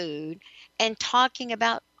from food and talking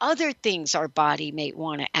about other things our body may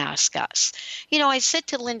want to ask us? I said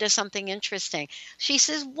to Linda something interesting. She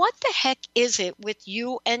says, what the heck is it with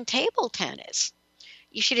you and table tennis?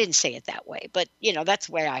 She didn't say it that way, but, that's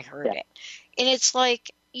the way I heard it. And it's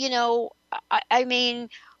like, I mean,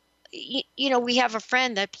 we have a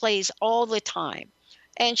friend that plays all the time.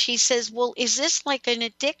 And she says, well, is this like an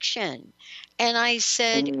addiction? And I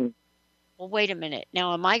said, well, wait a minute.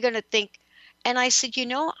 Now, am I going to think? And I said,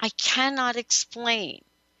 I cannot explain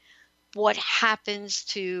what happens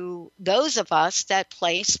to those of us that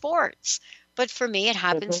play sports. But for me, it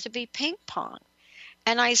happens to be ping pong.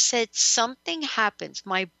 And I said, something happens.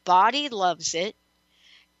 My body loves it.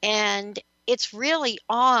 And it's really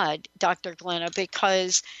odd, Dr. Glenna,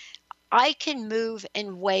 because I can move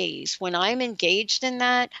in ways when I'm engaged in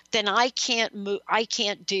that, then I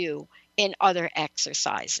can't do in other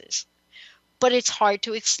exercises. But it's hard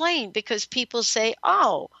to explain because people say,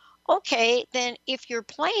 oh, okay, then if you're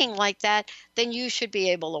playing like that, then you should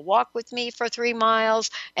be able to walk with me for 3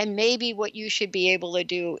 miles. And maybe what you should be able to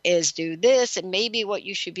do is do this. And maybe what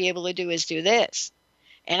you should be able to do is do this.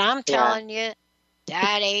 And I'm telling you,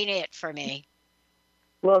 that ain't it for me.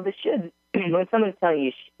 Well, when someone's telling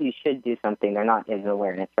you you should do something, they're not in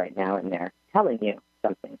awareness right now, and they're telling you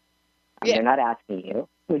something. They're not asking you,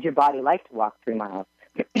 would your body like to walk 3 miles?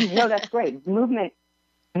 No, that's great. Movement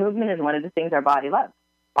is one of the things our body loves.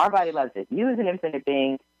 Our body loves it. You as an infinite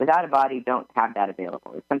being, without a body, don't have that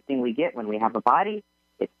available. It's something we get when we have a body.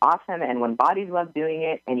 It's awesome. And when bodies love doing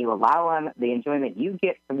it and you allow them, the enjoyment you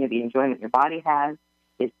get from the enjoyment your body has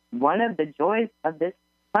is one of the joys of this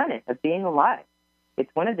planet, of being alive.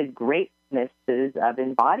 It's one of the greatnesses of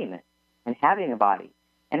embodiment and having a body.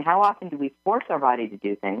 And how often do we force our body to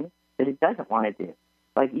do things that it doesn't want to do?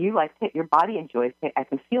 Like your body enjoys it. I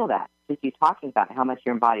can feel that. Just you talking about how much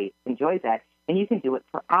your body enjoys that, and you can do it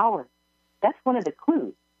for hours. That's one of the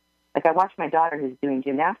clues. Like I watched my daughter who's doing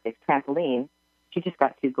gymnastics, trampoline. She just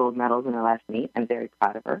got 2 gold medals in her last meet. I'm very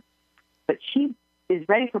proud of her. But she is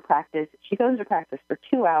ready for practice. She goes to practice for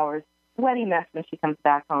 2 hours, sweaty mess when she comes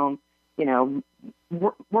back home,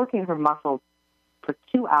 working her muscles for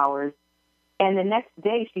 2 hours. And the next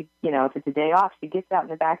day, if it's a day off, she gets out in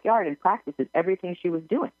the backyard and practices everything she was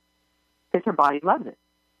doing because her body loves it.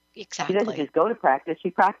 Exactly. She doesn't just go to practice.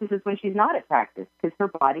 She practices when she's not at practice because her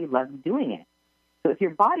body loves doing it. So if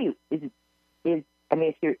your body if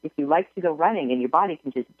you like to go running and your body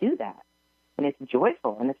can just do that, and it's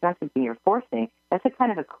joyful and it's not something you're forcing, that's a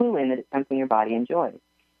kind of a clue in that it's something your body enjoys.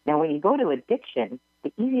 Now, when you go to addiction,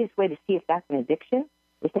 the easiest way to see if that's an addiction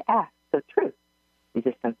is to ask. So, truth, is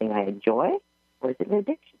this something I enjoy? Or is it an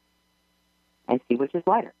addiction? And see which is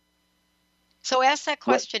lighter. So ask that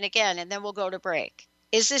question again, and then we'll go to break.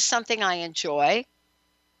 Is this something I enjoy?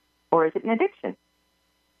 Or is it an addiction?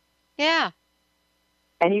 Yeah.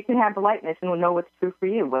 And you can have the lightness and we'll know what's true for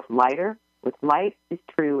you. What's lighter, what's light is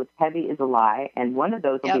true, what's heavy is a lie. And one of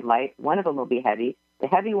those will be light, one of them will be heavy. The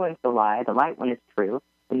heavy one's the lie, the light one is true.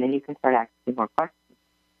 And then you can start asking more questions.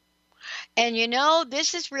 And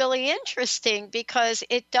this is really interesting because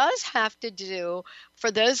it does have to do, for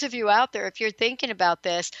those of you out there, if you're thinking about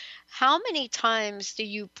this, how many times do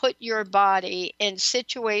you put your body in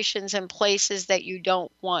situations and places that you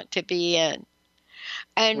don't want to be in?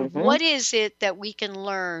 And what is it that we can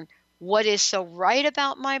learn? What is so right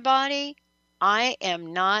about my body? I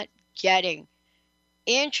am not getting.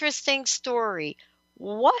 Interesting story.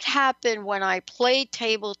 What happened when I played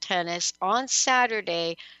table tennis on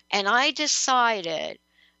Saturday and I decided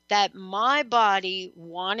that my body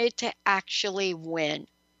wanted to actually win?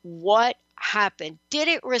 What happened? Did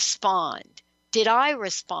it respond? Did I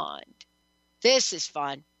respond? This is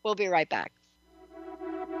fun. We'll be right back.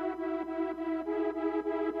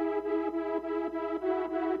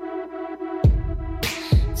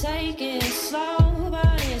 Take it slow,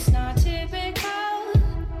 but it's not typical.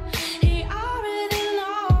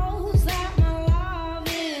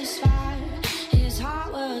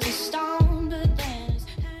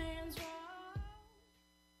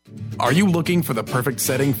 Are you looking for the perfect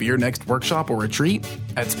setting for your next workshop or retreat?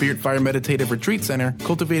 At Spirit Fire Meditative Retreat Center,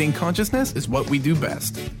 cultivating consciousness is what we do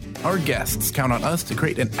best. Our guests count on us to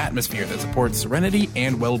create an atmosphere that supports serenity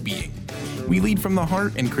and well-being. We lead from the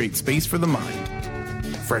heart and create space for the mind.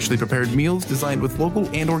 Freshly prepared meals designed with local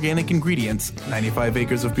and organic ingredients, 95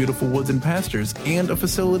 acres of beautiful woods and pastures, and a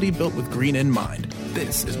facility built with green in mind.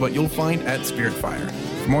 This is what you'll find at Spirit Fire.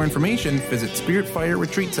 For more information, visit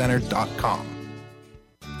spiritfireretreatcenter.com.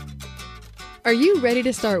 Are you ready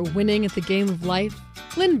to start winning at the game of life?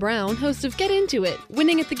 Lynn Brown, host of Get Into It,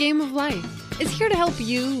 Winning at the Game of Life, is here to help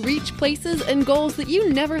you reach places and goals that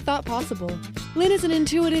you never thought possible. Lynn is an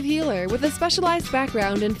intuitive healer with a specialized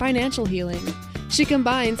background in financial healing. She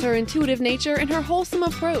combines her intuitive nature and her wholesome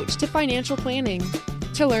approach to financial planning.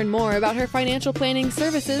 To learn more about her financial planning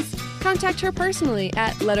services, contact her personally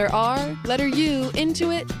at intuit.com.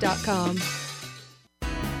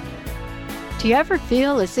 Do you ever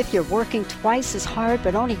feel as if you're working twice as hard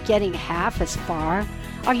but only getting half as far?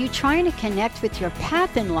 Are you trying to connect with your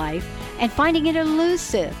path in life and finding it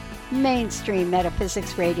elusive? Mainstream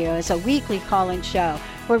Metaphysics Radio is a weekly call-in show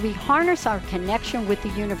where we harness our connection with the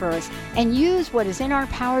universe and use what is in our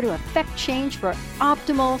power to affect change for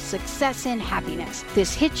optimal success and happiness.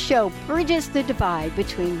 This hit show bridges the divide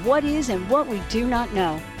between what is and what we do not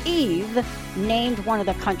know. Eve, named one of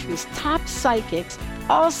the country's top psychics,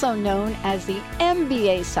 also known as the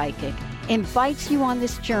MBA Psychic, invites you on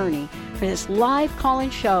this journey for this live call-in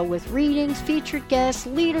show with readings, featured guests,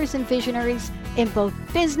 leaders, and visionaries in both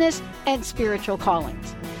business and spiritual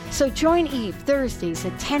callings. So join Eve Thursdays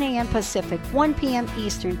at 10 a.m. Pacific, 1 p.m.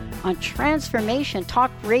 Eastern on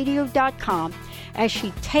TransformationTalkRadio.com as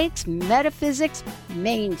she takes metaphysics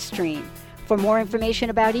mainstream. For more information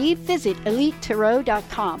about Eve, visit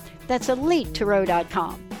EliteTarot.com. That's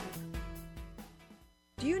EliteTarot.com.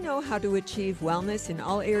 Do you know how to achieve wellness in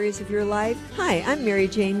all areas of your life? Hi, I'm Mary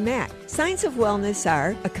Jane Mack. Signs of wellness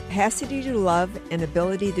are a capacity to love and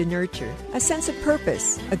ability to nurture, a sense of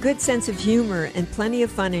purpose, a good sense of humor and plenty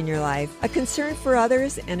of fun in your life, a concern for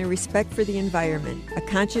others and a respect for the environment, a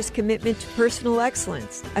conscious commitment to personal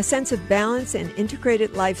excellence, a sense of balance and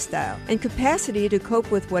integrated lifestyle, and capacity to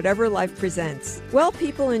cope with whatever life presents. Well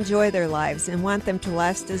people enjoy their lives and want them to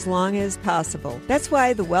last as long as possible. That's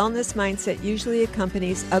why the wellness mindset usually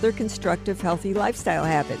accompanies other constructive, healthy lifestyle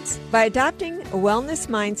habits. By adopting a wellness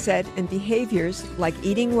mindset and behaviors like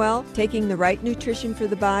eating well, taking the right nutrition for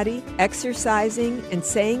the body, exercising, and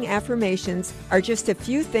saying affirmations are just a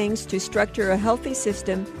few things to structure a healthy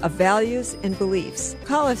system of values and beliefs.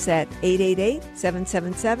 Call us at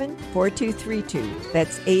 888-777-4232.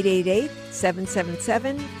 That's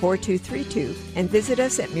 888-777-4232. And visit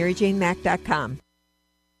us at maryjanemack.com.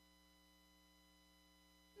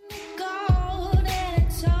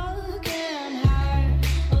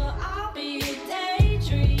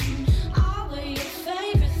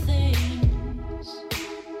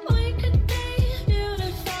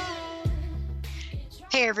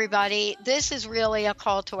 Hey, everybody. This is really a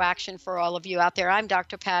call to action for all of you out there. I'm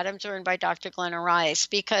Dr. Pat. I'm joined by Dr. Glenna Rice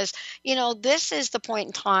because, this is the point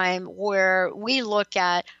in time where we look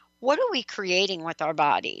at what are we creating with our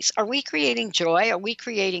bodies? Are we creating joy? Are we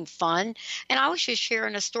creating fun? And I was just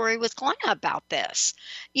sharing a story with Glenna about this.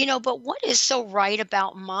 But what is so right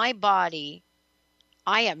about my body,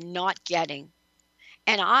 I am not getting.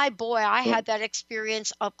 And I had that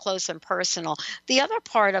experience up close and personal. The other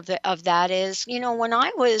part of that is, when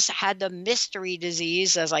I had the mystery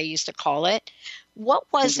disease, as I used to call it,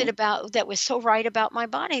 what was it about that was so right about my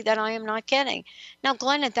body that I am not getting? Now,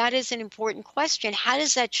 Glenna, that is an important question. How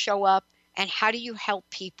does that show up, and how do you help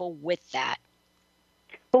people with that?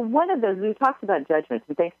 Well, one of those, we talked about judgments,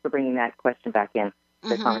 and thanks for bringing that question back in to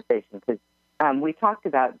the conversation, because we talked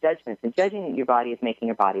about judgments, and judging your body is making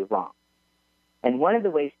your body wrong. And one of the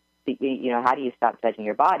ways, how do you stop judging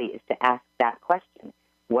your body is to ask that question.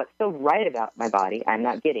 What's so right about my body I'm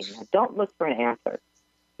not getting? Now, don't look for an answer.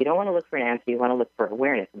 You don't want to look for an answer. You want to look for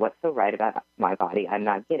awareness. What's so right about my body I'm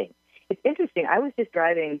not getting? It's interesting. I was just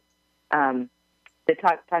driving, talking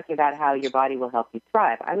about how your body will help you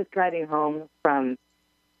thrive. I was driving home from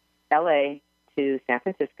L.A. to San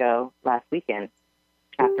Francisco last weekend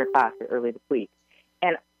after class early this week.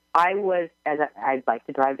 And I'd like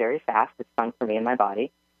to drive very fast. It's fun for me and my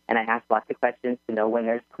body. And I ask lots of questions to know when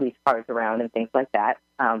there's police cars around and things like that.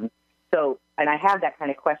 And I have that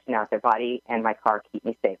kind of question out there. Body and my car keep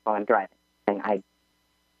me safe while I'm driving. And I'm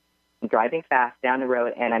driving fast down the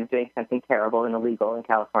road, and I'm doing something terrible and illegal in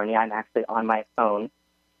California. I'm actually on my phone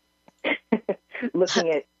looking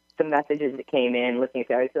at some messages that came in, it was,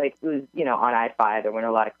 on I-5. There weren't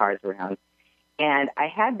a lot of cars around. And I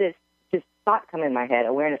had this just thought come in my head,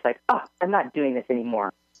 awareness like, oh, I'm not doing this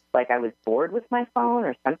anymore. Like I was bored with my phone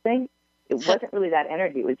or something. It wasn't really that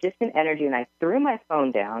energy. It was just an energy, and I threw my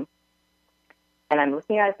phone down, and I'm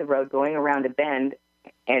looking out at the road going around a bend,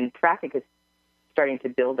 and traffic is starting to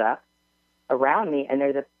build up around me, and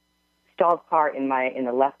there's a stalled car in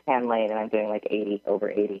the left-hand lane, and I'm doing like 80 over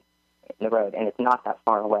 80 in the road, and it's not that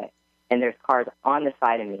far away. And there's cars on the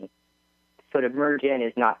side of me. So to merge in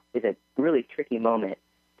is a really tricky moment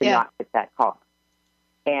to not hit that car.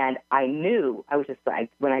 And I knew, I was just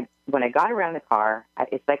like, when I got around the car,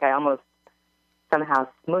 it's like I almost somehow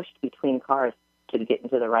smushed between cars to get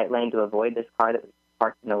into the right lane to avoid this car that was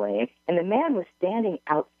parked in the lane. And the man was standing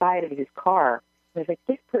outside of his car. I was like,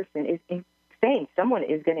 this person is insane. Someone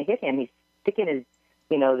is going to hit him. He's sticking his,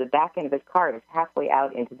 the back end of his car was halfway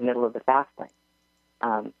out into the middle of the fast lane.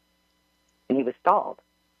 And he was stalled.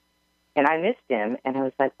 And I missed him, and I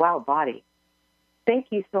was like, wow, body, thank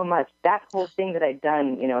you so much. That whole thing that I'd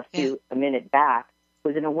done, a minute back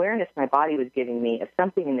was an awareness my body was giving me of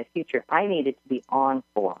something in the future I needed to be on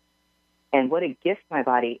for. And what a gift my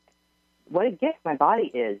body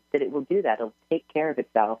is that it will do that. It'll take care of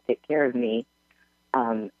itself, take care of me.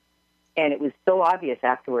 And it was so obvious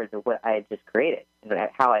afterwards of what I had just created,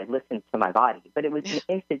 how I listened to my body. But it was an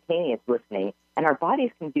instantaneous listening, and our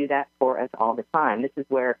bodies can do that for us all the time. This is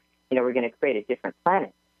where, we're going to create a different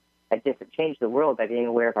planet, change the world by being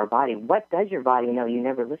aware of our body. What does your body know you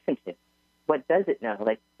never listened to? What does it know?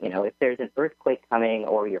 Like, if there's an earthquake coming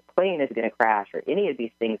or your plane is going to crash or any of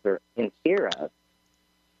these things we're in fear of,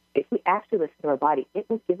 if we actually listen to our body, it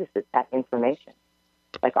will give us that information.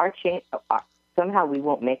 Like somehow we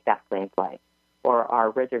won't make that plane flight, or our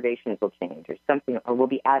reservations will change, or something, or we'll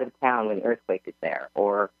be out of town when the earthquake is there,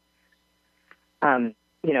 or,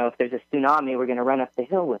 if there's a tsunami, we're going to run up the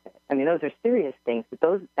hill with it. I mean, those are serious things,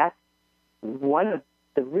 but that's one of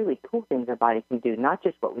the really cool things our body can do, not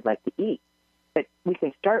just what we'd like to eat, but we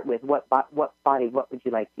can start with what would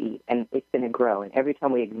you like to eat, and it's going to grow. And every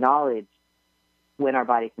time we acknowledge when our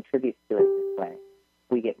body contributes to it this way,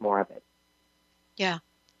 we get more of it. Yeah.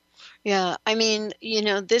 Yeah. I mean,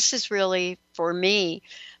 this is really, for me,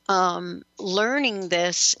 learning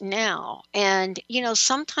this now. And,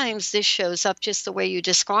 sometimes this shows up just the way you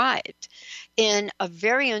described in a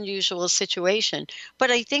very unusual situation.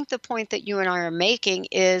 But I think the point that you and I are making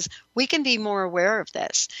is we can be more aware of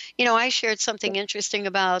this. I shared something interesting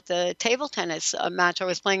about the table tennis match I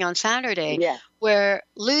was playing on Saturday, where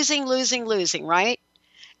losing, right?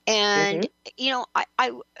 And,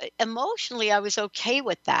 I emotionally, I was okay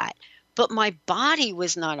with that. But my body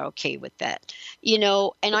was not okay with that,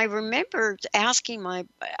 and I remember asking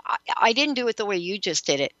I didn't do it the way you just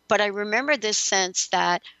did it, but I remember this sense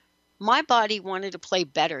that my body wanted to play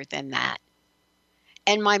better than that.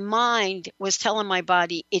 And my mind was telling my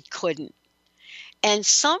body it couldn't. And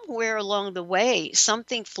somewhere along the way,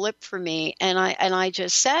 something flipped for me. And I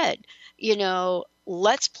just said,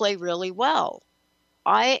 let's play really well.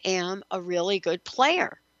 I am a really good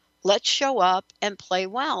player. Let's show up and play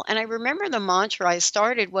well. And I remember the mantra I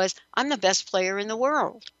started was, I'm the best player in the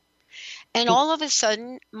world. And all of a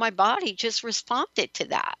sudden, my body just responded to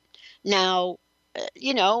that. Now,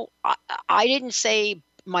 I didn't say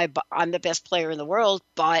I'm the best player in the world,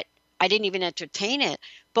 but I didn't even entertain it.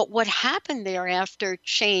 But what happened thereafter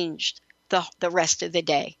changed the rest of the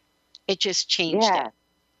day. It just changed it.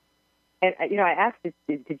 And, I asked,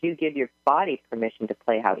 did you give your body permission to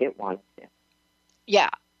play how it wanted to? Yeah.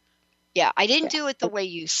 Yeah, I didn't do it the way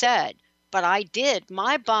you said, but I did.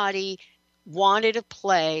 My body wanted to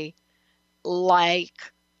play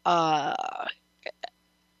like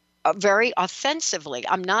very offensively.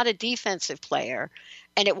 I'm not a defensive player,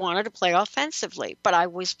 and it wanted to play offensively, but I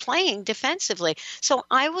was playing defensively. So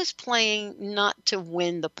I was playing not to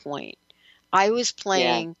win the point. I was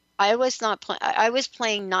playing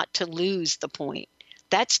not to lose the point.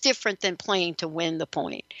 That's different than playing to win the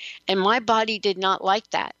point. And my body did not like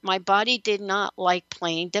that. My body did not like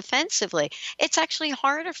playing defensively. It's actually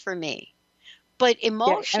harder for me. But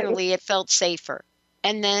emotionally, it felt safer.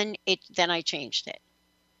 And then I changed it.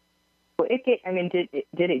 Well, did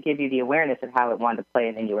it give you the awareness of how it wanted to play,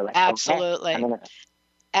 and then you were like, absolutely. Okay,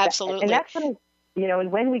 absolutely. And that's and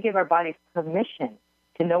when we give our bodies permission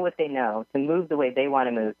to know what they know, to move the way they want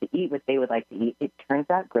to move, to eat what they would like to eat, it turns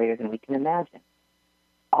out greater than we can imagine.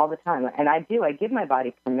 All the time. And I give my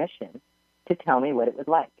body permission to tell me what it would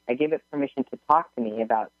like. I give it permission to talk to me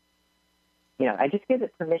about, I just give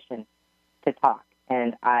it permission to talk.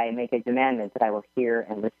 And I make a demandment that I will hear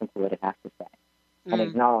and listen to what it has to say and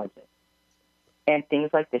acknowledge it. And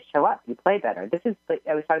things like this show up. You play better.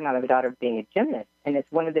 I was talking about my daughter being a gymnast, and it's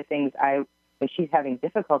one of the things when she's having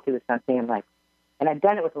difficulty with something, I'm like, and I've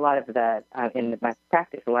done it with a lot of the, in my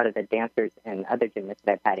practice, a lot of the dancers and other gymnasts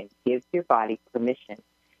that I've had, it gives your body permission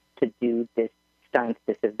to do this stunt,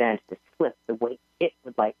 this event, this flip, the way it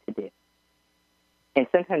would like to do. And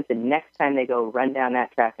sometimes the next time they go run down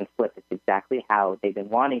that track and flip, it's exactly how they've been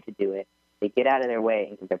wanting to do it. They get out of their way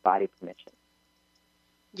and give their body permission.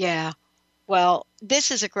 Yeah. Well,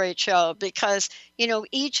 this is a great show because,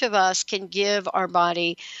 each of us can give our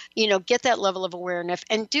body, get that level of awareness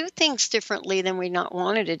and do things differently than we not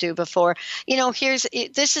wanted to do before.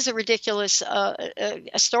 This is a ridiculous a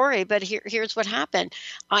story, but here's what happened.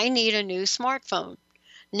 I need a new smartphone.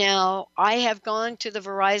 Now, I have gone to the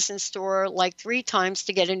Verizon store like 3 times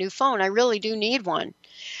to get a new phone. I really do need one.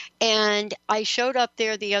 And I showed up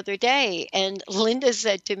there the other day, and Linda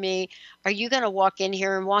said to me, "Are you going to walk in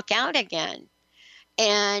here and walk out again?"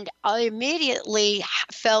 And I immediately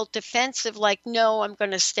felt defensive, like, no, I'm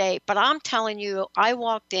going to stay. But I'm telling you, I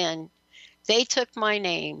walked in, they took my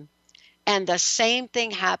name, and the same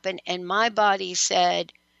thing happened. And my body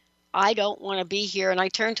said, I don't want to be here. And I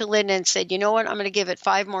turned to Linda and said, you know what? I'm going to give it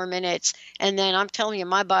 5 more minutes. And then I'm telling you,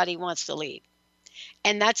 my body wants to leave.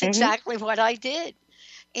 And that's exactly what I did.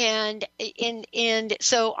 And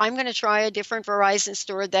so I'm going to try a different Verizon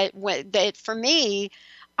store that for me,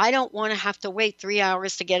 I don't want to have to wait 3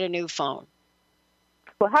 hours to get a new phone.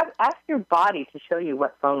 Well, ask your body to show you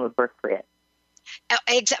what phone would work for it.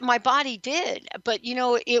 My body did. But,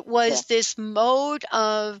 it was this mode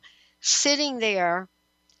of sitting there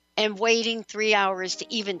and waiting 3 hours to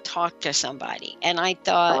even talk to somebody. And I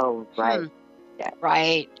thought, oh, right. Yeah.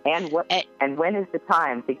 Right. And when is the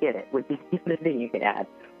time to get it would be the thing you can add.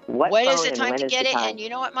 When is the time to get it? And you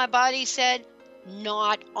know what my body said?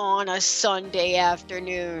 Not on a Sunday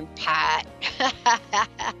afternoon, Pat.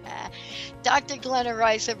 Dr. Glenna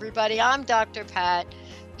Rice, everybody. I'm Dr. Pat.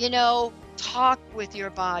 Talk with your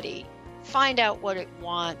body. Find out what it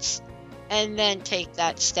wants. And then take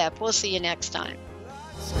that step. We'll see you next time.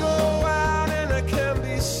 Let's go out and I can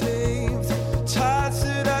be saved. Tides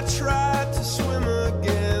that I tried to swim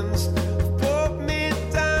against brought me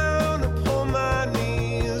down upon my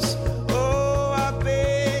knees. Oh, I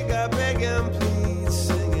beg and plead,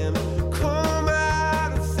 singing, come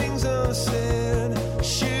out of things unsaid.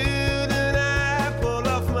 Shouldn't I pull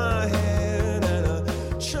off my head and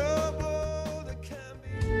a trouble that can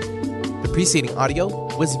be. The preceding audio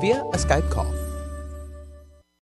was via a Skype call.